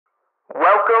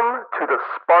Welcome to the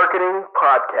Sparketing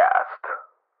Podcast.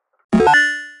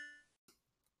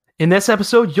 In this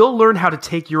episode, you'll learn how to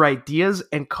take your ideas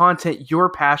and content you're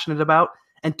passionate about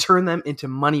and turn them into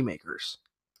moneymakers.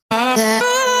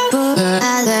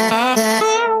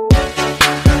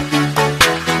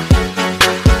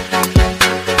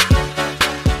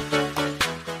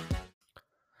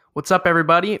 What's up,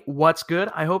 everybody? What's good?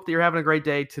 I hope that you're having a great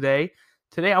day today.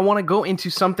 Today, I want to go into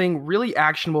something really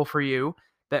actionable for you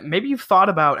that maybe you've thought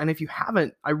about, and if you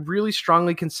haven't, I really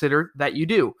strongly consider that you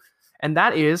do. And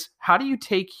that is, how do you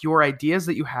take your ideas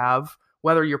that you have,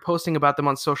 whether you're posting about them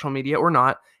on social media or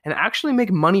not, and actually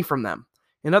make money from them?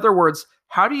 In other words,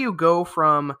 how do you go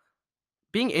from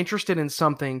being interested in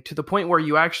something to the point where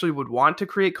you actually would want to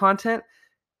create content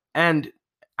and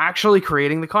actually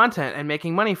creating the content and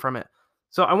making money from it?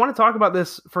 So I want to talk about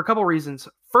this for a couple reasons.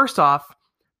 First off,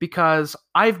 because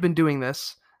I've been doing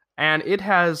this and it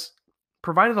has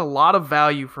provided a lot of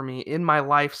value for me in my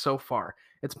life so far.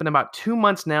 It's been about 2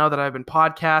 months now that I've been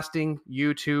podcasting,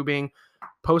 YouTubing,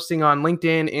 posting on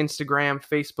LinkedIn, Instagram,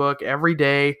 Facebook every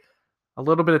day, a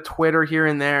little bit of Twitter here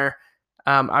and there.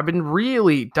 I've been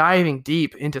really diving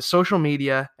deep into social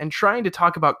media and trying to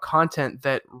talk about content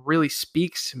that really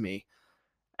speaks to me.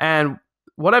 And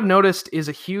what I've noticed is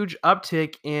a huge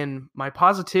uptick in my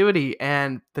positivity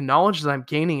and the knowledge that I'm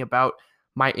gaining about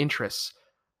my interests.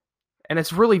 And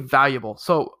it's really valuable.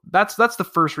 So that's the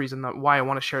first reason why I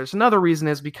want to share this. Another reason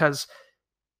is because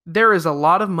there is a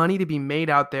lot of money to be made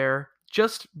out there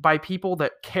just by people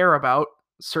that care about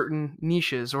certain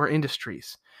niches or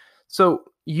industries. So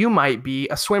you might be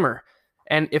a swimmer.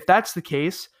 And if that's the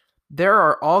case, there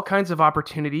are all kinds of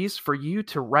opportunities for you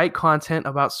to write content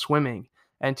about swimming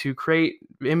and to create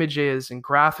images and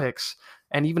graphics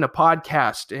and even a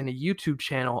podcast and a YouTube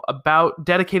channel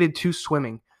dedicated to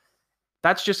swimming.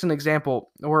 That's just an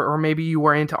example. Or maybe you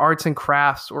are into arts and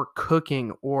crafts or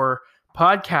cooking or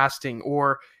podcasting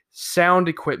or sound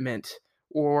equipment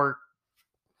or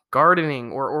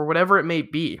gardening or whatever it may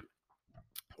be.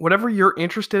 Whatever you're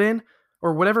interested in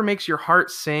or whatever makes your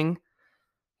heart sing,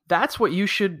 that's what you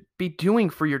should be doing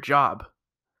for your job.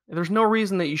 There's no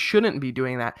reason that you shouldn't be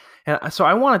doing that. And so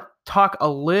I want to talk a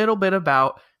little bit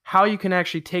about how you can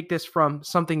actually take this from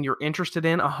something you're interested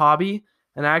in, a hobby,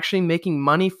 and actually making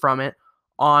money from it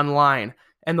online.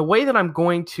 And the way that I'm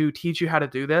going to teach you how to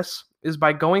do this is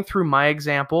by going through my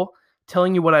example,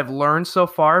 telling you what I've learned so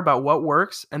far about what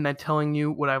works, and then telling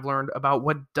you what I've learned about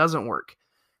what doesn't work.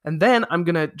 And then I'm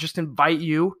going to just invite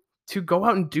you to go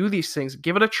out and do these things,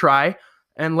 give it a try,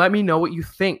 and let me know what you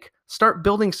think. Start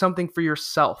building something for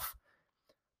yourself.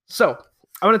 So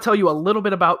I want to tell you a little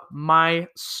bit about my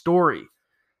story.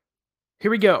 Here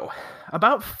we go.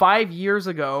 About 5 years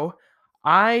ago,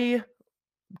 I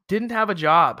didn't have a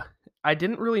job. I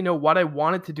didn't really know what I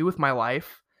wanted to do with my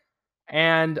life.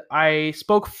 And I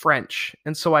spoke French.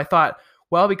 And so I thought,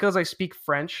 well, because I speak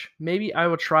French, maybe I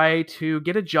will try to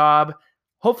get a job,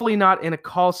 hopefully not in a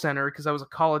call center because I was a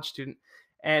college student,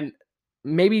 and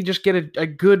maybe just get a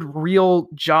good real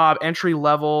job, entry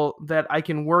level, that I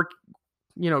can work,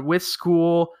 with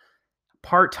school,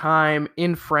 part-time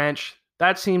in French.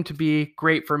 That seemed to be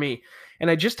great for me. And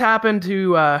I just happened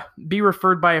to be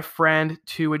referred by a friend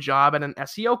to a job at an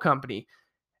SEO company.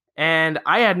 And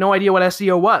I had no idea what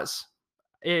SEO was.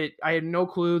 I had no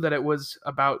clue that it was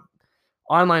about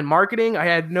online marketing. I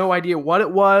had no idea what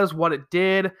it was, what it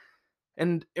did.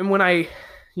 And when I,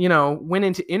 went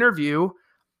into interview,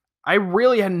 I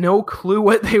really had no clue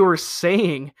what they were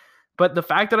saying. But the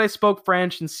fact that I spoke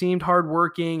French and seemed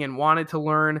hardworking and wanted to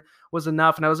learn was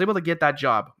enough. And I was able to get that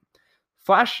job.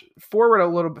 Fast forward a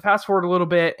little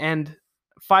bit, and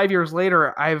 5 years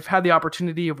later, I've had the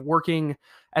opportunity of working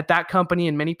at that company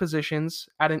in many positions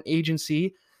at an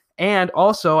agency. And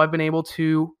also I've been able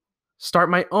to start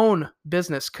my own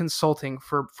business consulting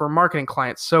for marketing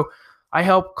clients. So I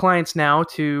help clients now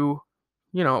to,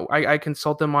 I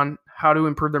consult them on how to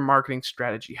improve their marketing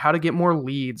strategy, how to get more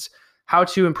leads, how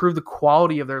to improve the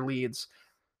quality of their leads,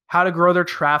 how to grow their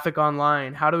traffic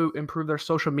online, how to improve their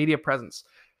social media presence.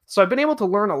 So I've been able to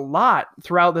learn a lot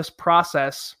throughout this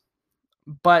process,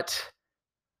 but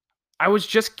I was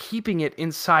just keeping it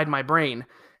inside my brain.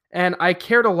 And I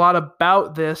cared a lot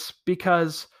about this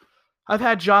because I've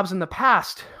had jobs in the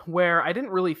past where I didn't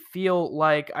really feel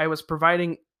like I was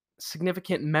providing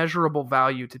significant measurable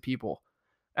value to people.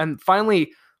 And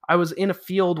finally, I was in a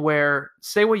field where,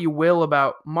 say what you will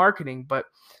about marketing, but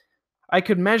I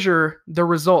could measure the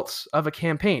results of a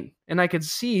campaign, and I could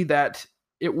see that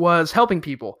it was helping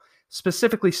people,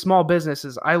 specifically small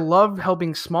businesses. I love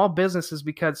helping small businesses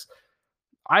because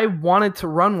I wanted to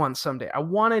run one someday. I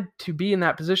wanted to be in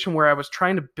that position where I was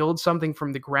trying to build something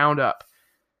from the ground up.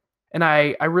 And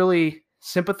I really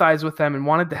sympathized with them and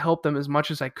wanted to help them as much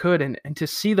as I could, and to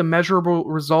see the measurable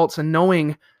results and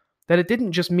knowing that it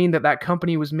didn't just mean that that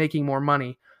company was making more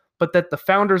money, but that the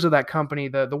founders of that company,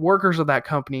 the workers of that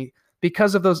company,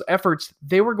 because of those efforts,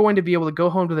 they were going to be able to go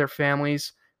home to their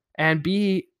families and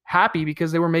be happy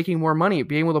because they were making more money,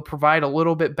 being able to provide a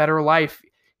little bit better life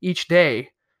each day.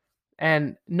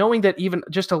 And knowing that even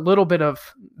just a little bit of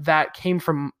that came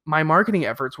from my marketing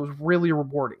efforts was really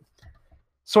rewarding.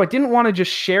 So I didn't want to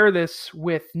just share this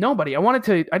with nobody. I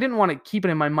didn't want to keep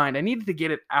it in my mind. I needed to get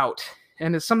it out.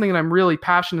 And it's something that I'm really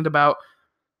passionate about,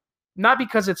 not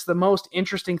because it's the most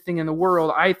interesting thing in the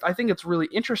world. I think it's really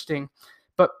interesting,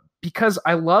 but because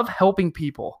I love helping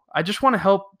people. I just want to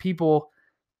help people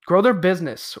grow their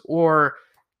business or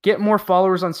get more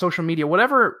followers on social media,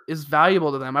 whatever is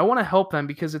valuable to them. I want to help them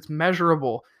because it's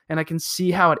measurable and I can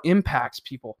see how it impacts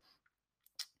people.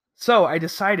 So I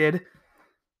decided,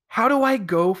 how do I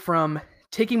go from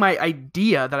taking my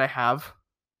idea that I have,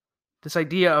 this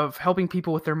idea of helping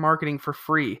people with their marketing for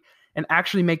free, and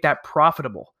actually make that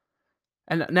profitable?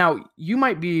 And now you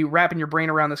might be wrapping your brain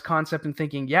around this concept and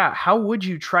thinking, yeah, how would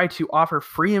you try to offer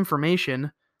free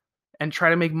information and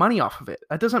try to make money off of it?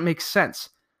 That doesn't make sense,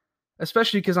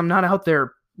 especially because I'm not out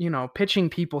there, pitching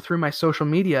people through my social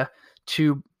media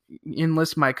to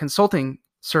enlist my consulting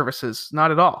services.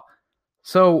 Not at all.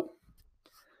 So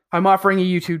I'm offering a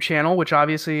YouTube channel, which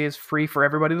obviously is free for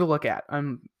everybody to look at.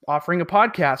 I'm offering a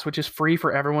podcast, which is free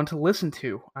for everyone to listen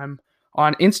to. I'm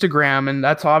on Instagram, and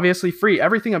that's obviously free.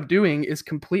 Everything I'm doing is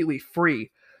completely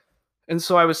free. And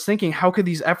so I was thinking, how could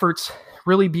these efforts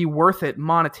really be worth it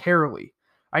monetarily?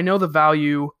 I know the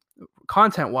value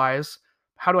content-wise.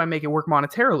 How do I make it work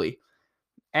monetarily?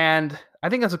 And I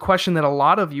think that's a question that a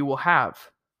lot of you will have.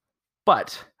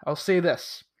 But I'll say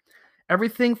this.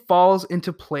 Everything falls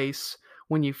into place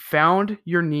when you found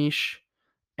your niche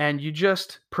and you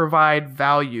just provide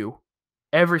value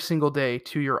every single day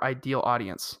to your ideal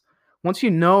audience. Once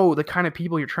you know the kind of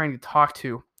people you're trying to talk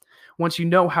to, once you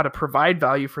know how to provide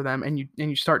value for them and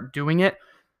you start doing it,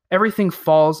 everything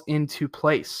falls into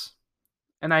place.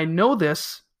 And I know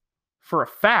this for a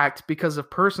fact because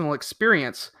of personal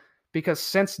experience, because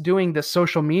since doing this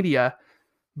social media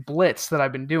blitz that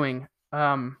I've been doing,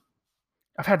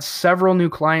 I've had several new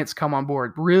clients come on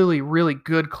board, really, really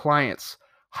good clients,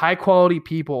 high quality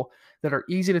people that are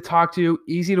easy to talk to,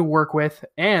 easy to work with,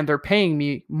 and they're paying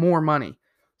me more money.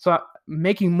 So I'm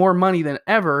making more money than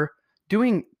ever,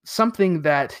 doing something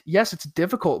that, yes, it's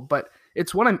difficult, but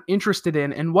it's what I'm interested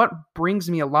in and what brings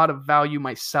me a lot of value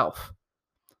myself.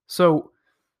 So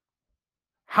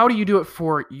how do you do it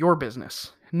for your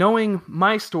business? Knowing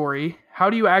my story, how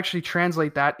do you actually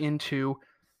translate that into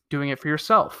doing it for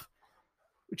yourself?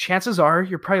 Chances are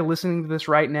you're probably listening to this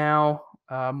right now.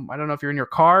 I don't know if you're in your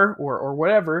car or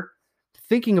whatever,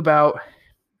 thinking about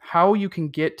how you can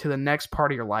get to the next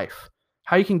part of your life,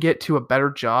 how you can get to a better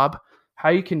job, how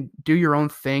you can do your own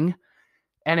thing.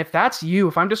 And if that's you,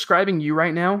 if I'm describing you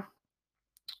right now,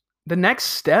 the next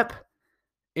step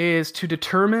is to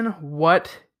determine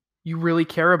what you really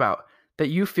care about, that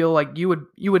you feel like you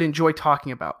would enjoy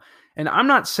talking about. And I'm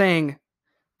not saying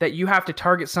that you have to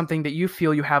target something that you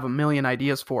feel you have a million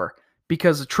ideas for.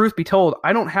 Because truth be told,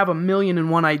 I don't have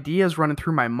 1,000,001 ideas running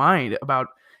through my mind about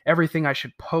everything I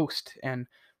should post and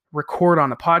record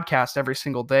on a podcast every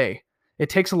single day. It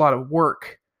takes a lot of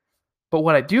work. But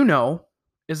what I do know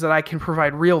is that I can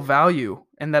provide real value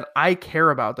and that I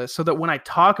care about this, so that when I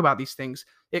talk about these things,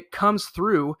 it comes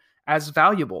through as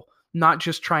valuable, not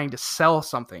just trying to sell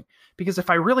something. Because if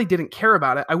I really didn't care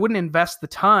about it, I wouldn't invest the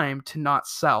time to not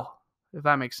sell. If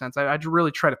that makes sense. I'd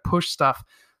really try to push stuff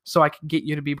so I could get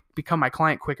you to become my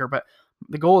client quicker. But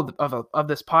the goal of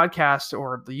this podcast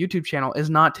or the YouTube channel is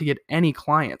not to get any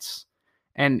clients.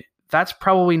 And that's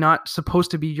probably not supposed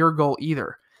to be your goal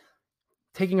either.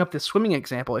 Taking up this swimming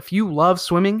example, if you love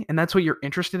swimming and that's what you're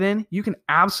interested in, you can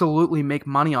absolutely make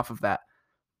money off of that.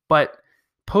 But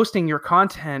posting your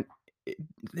content,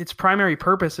 its primary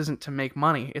purpose isn't to make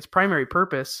money. Its primary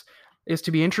purpose is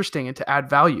to be interesting and to add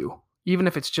value. Even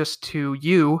if it's just to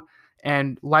you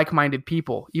and like-minded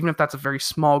people, even if that's a very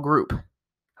small group,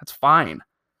 that's fine.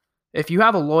 If you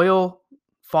have a loyal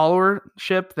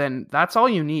followership, then that's all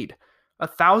you need.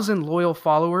 1,000 loyal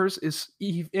followers is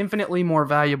infinitely more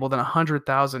valuable than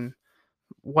 100,000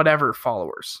 whatever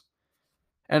followers.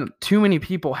 And too many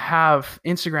people have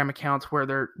Instagram accounts where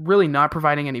they're really not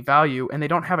providing any value and they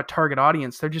don't have a target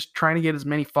audience. They're just trying to get as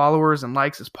many followers and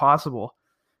likes as possible.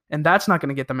 And that's not going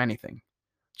to get them anything.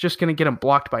 Just going to get them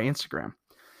blocked by Instagram.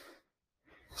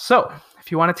 So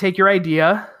if you want to take your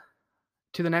idea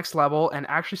to the next level and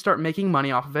actually start making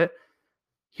money off of it,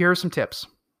 here are some tips.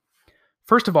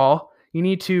 First of all, you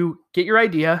need to get your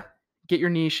idea, get your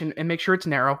niche, and make sure it's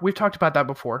narrow. We've talked about that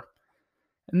before.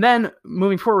 And then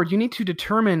moving forward, you need to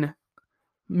determine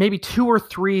maybe 2 or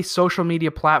 3 social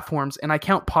media platforms, and I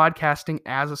count podcasting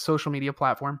as a social media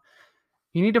platform.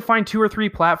 You need to find 2 or 3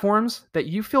 platforms that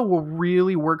you feel will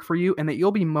really work for you and that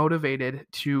you'll be motivated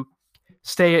to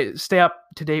stay up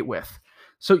to date with.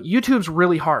 So YouTube's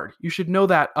really hard. You should know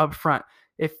that up front.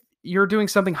 If you're doing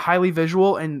something highly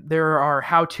visual and there are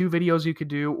how-to videos you could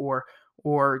do or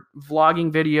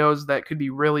vlogging videos that could be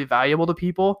really valuable to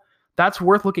people, that's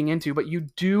worth looking into. But you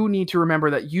do need to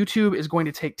remember that YouTube is going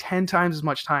to take 10 times as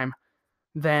much time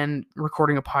than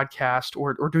recording a podcast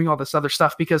or doing all this other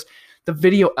stuff, because the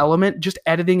video element, just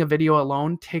editing a video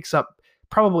alone, takes up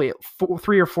probably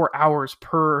 3 or 4 hours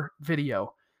per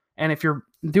video. And if you're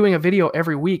doing a video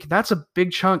every week, that's a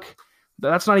big chunk.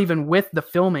 That's not even with the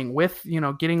filming, with,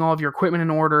 getting all of your equipment in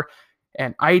order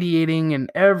and ideating and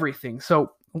everything.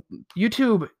 So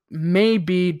YouTube may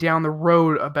be down the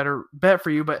road a better bet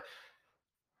for you, but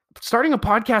starting a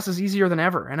podcast is easier than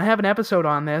ever. And I have an episode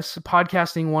on this,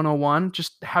 Podcasting 101,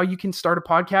 just how you can start a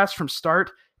podcast from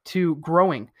start to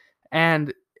growing.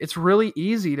 And it's really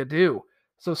easy to do.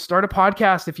 So start a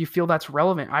podcast if you feel that's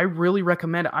relevant. I really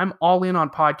recommend it. I'm all in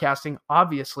on podcasting,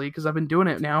 obviously, because I've been doing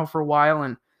it now for a while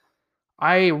and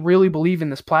I really believe in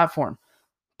this platform.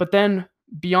 But then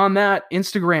beyond that,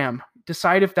 Instagram,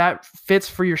 decide if that fits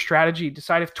for your strategy.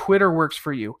 Decide if Twitter works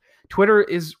for you. Twitter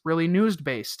is really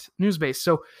news-based.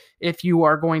 So if you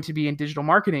are going to be in digital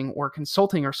marketing or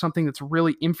consulting or something that's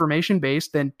really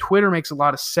information-based, then Twitter makes a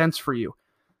lot of sense for you.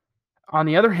 On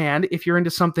the other hand, if you're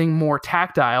into something more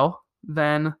tactile,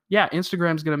 then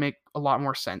Instagram's going to make a lot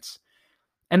more sense.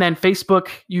 And then Facebook,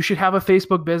 you should have a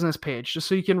Facebook business page just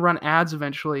so you can run ads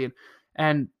eventually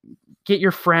and get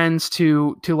your friends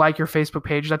to like your Facebook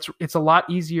page. It's a lot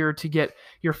easier to get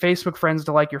your Facebook friends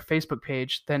to like your Facebook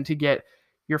page than to get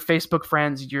your Facebook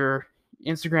friends, your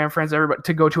Instagram friends, everybody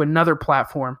to go to another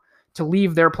platform, to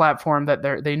leave their platform that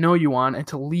they know you on and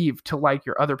to leave to like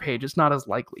your other page. It's not as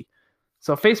likely.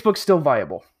 So Facebook's still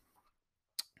viable.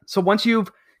 So once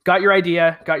you've got your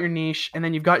idea, got your niche, and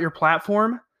then you've got your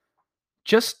platform,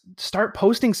 just start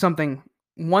posting something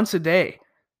once a day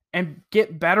and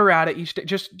get better at it each day.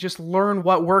 Just learn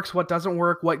what works, what doesn't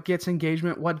work, what gets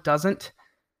engagement, what doesn't,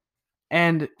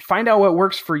 and find out what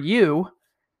works for you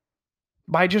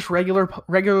by just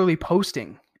regularly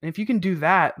posting. And if you can do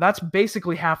that, that's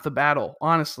basically half the battle,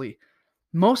 honestly.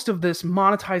 Most of this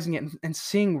monetizing it and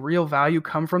seeing real value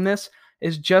come from this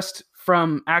is just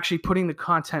from actually putting the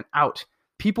content out.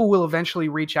 People will eventually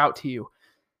reach out to you.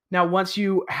 Now, once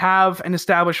you have an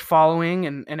established following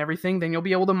and everything, then you'll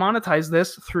be able to monetize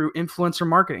this through influencer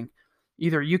marketing.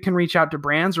 Either you can reach out to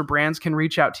brands or brands can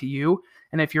reach out to you.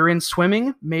 And if you're in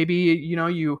swimming, maybe,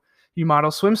 you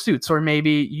model swimsuits, or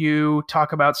maybe you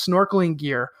talk about snorkeling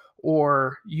gear,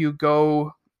 or you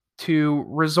go to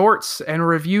resorts and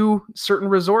review certain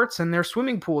resorts and their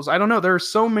swimming pools. I don't know. There are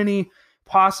so many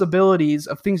possibilities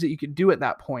of things that you could do at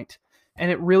that point. And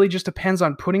it really just depends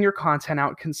on putting your content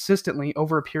out consistently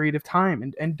over a period of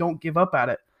time, and don't give up at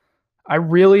it. I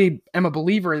really am a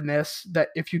believer in this, that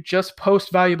if you just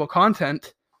post valuable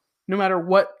content, no matter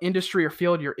what industry or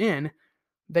field you're in,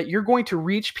 that you're going to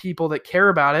reach people that care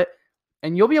about it,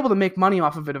 and you'll be able to make money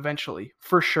off of it eventually,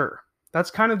 for sure.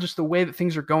 That's kind of just the way that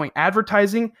things are going.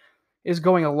 Advertising is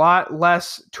going a lot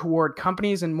less toward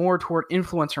companies and more toward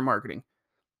influencer marketing,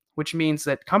 which means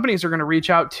that companies are going to reach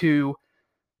out to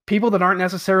people that aren't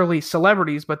necessarily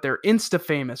celebrities, but they're Insta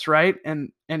famous, right?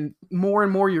 And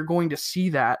more you're going to see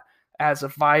that as a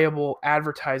viable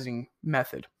advertising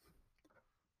method.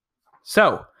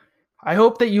 So I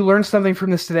hope that you learned something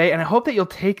from this today, and I hope that you'll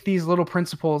take these little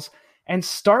principles and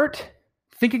start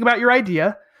thinking about your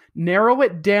idea, narrow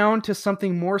it down to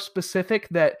something more specific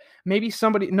that maybe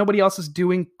nobody else is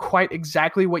doing quite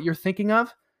exactly what you're thinking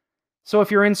of. So if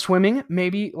you're in swimming,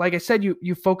 maybe, like I said,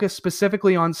 you focus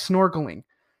specifically on snorkeling.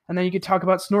 And then you could talk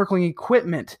about snorkeling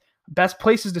equipment, best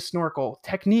places to snorkel,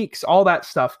 techniques, all that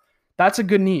stuff. That's a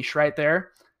good niche right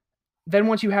there. Then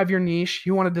once you have your niche,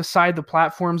 you want to decide the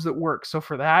platforms that work. So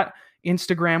for that,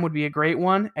 Instagram would be a great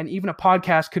one. And even a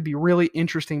podcast could be really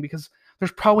interesting because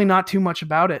there's probably not too much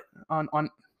about it on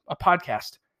a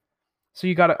podcast. So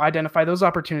you got to identify those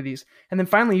opportunities. And then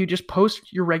finally, you just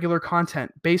post your regular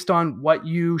content based on what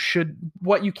you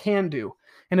can do.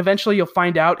 And eventually you'll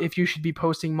find out if you should be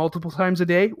posting multiple times a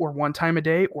day or one time a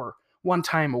day or one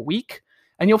time a week,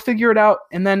 and you'll figure it out.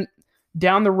 And then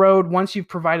down the road, once you've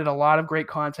provided a lot of great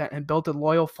content and built a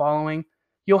loyal following,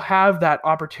 you'll have that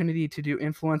opportunity to do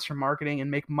influencer marketing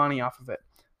and make money off of it.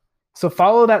 So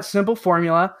follow that simple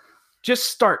formula. Just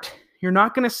start. You're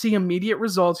not going to see immediate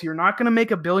results. You're not going to make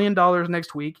 $1 billion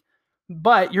next week,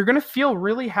 but you're going to feel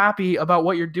really happy about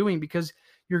what you're doing because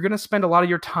you're going to spend a lot of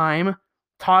your time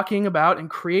talking about and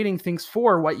creating things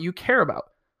for what you care about.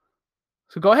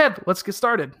 So go ahead. Let's get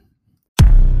started.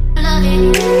 Love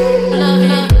it.